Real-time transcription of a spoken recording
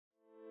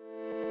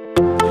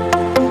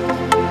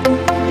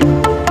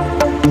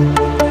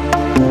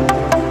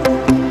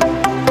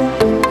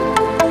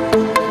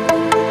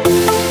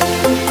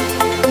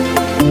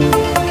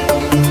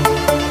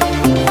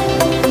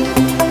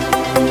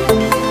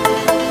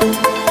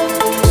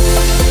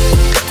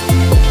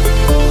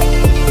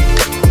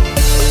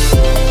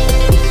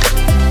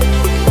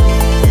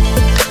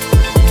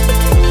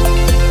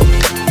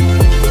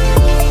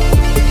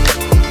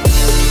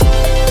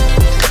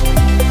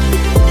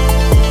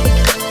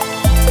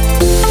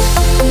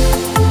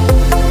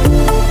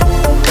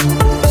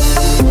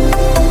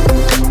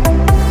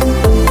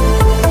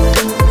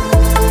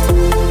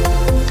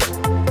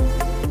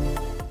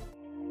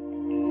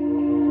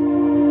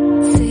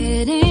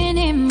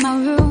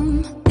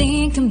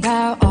thinking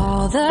about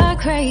all the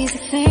crazy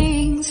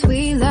things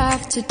we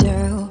love to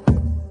do.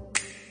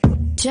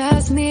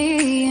 Just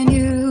me and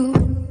you.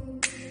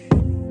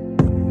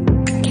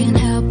 Can't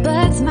help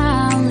but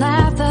smile and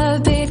laugh a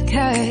bit,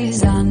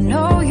 'cause I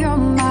know you're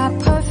my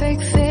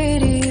perfect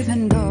fit,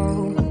 even though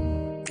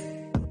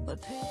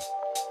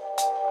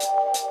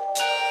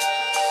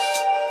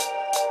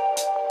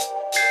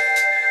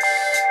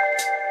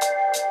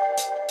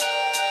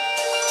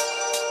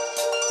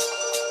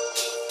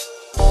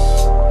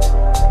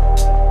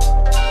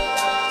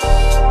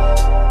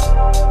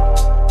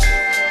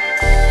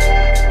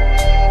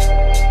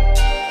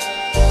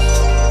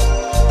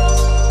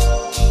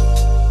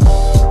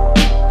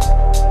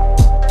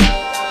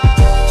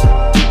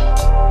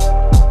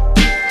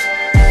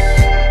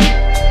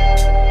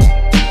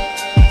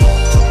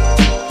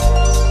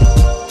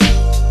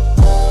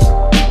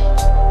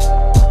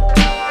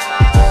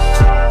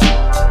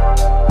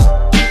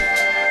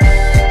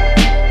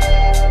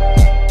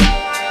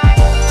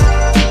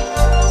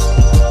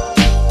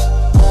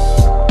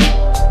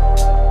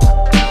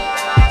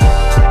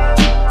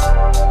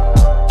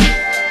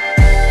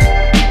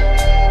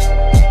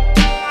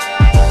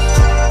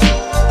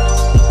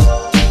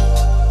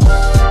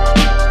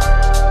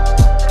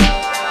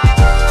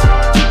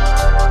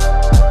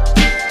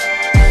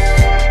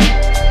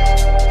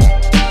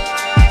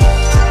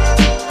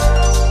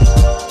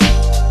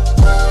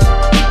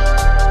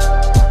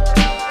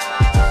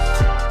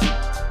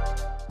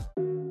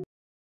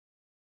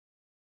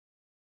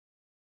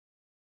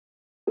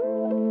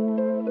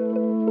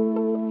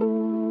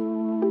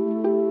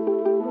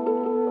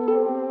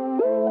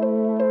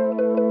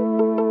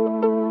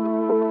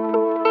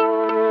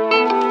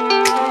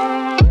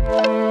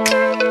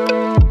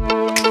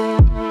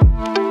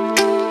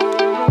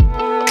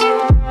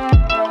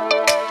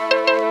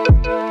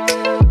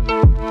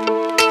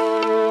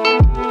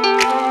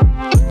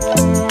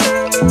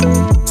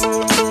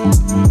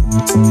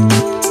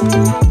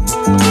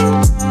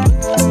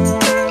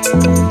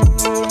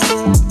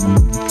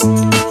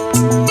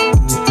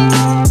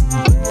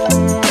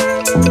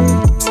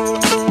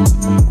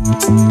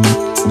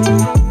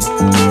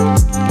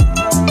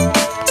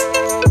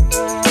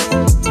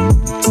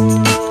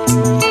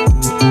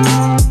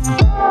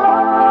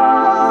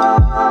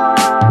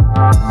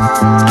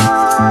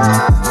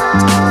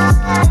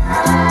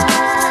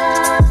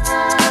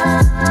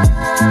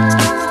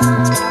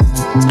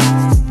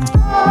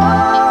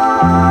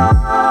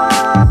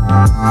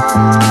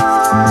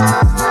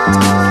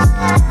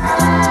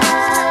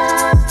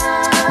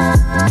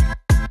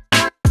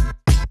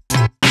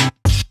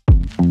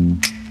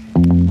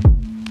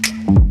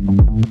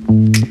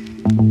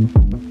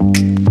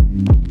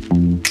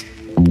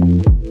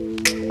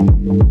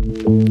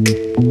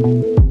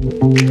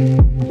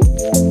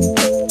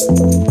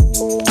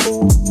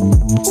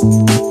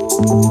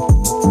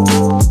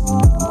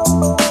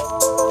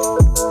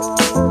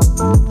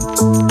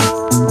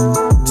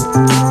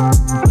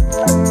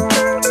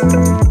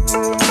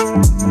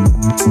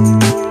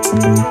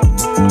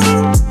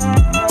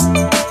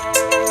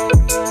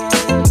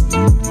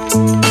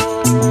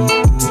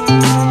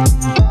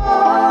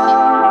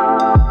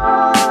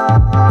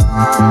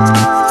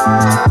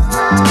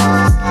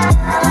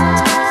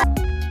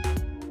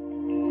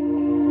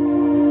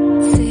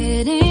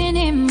sitting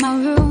in my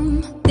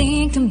room,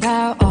 thinking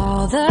about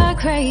all the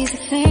crazy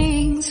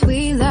things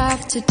we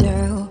love to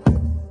do.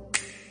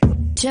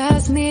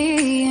 Just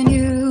me and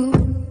you.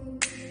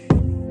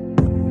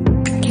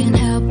 Can't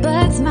help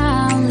but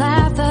smile and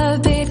laugh a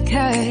bit,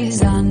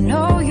 'cause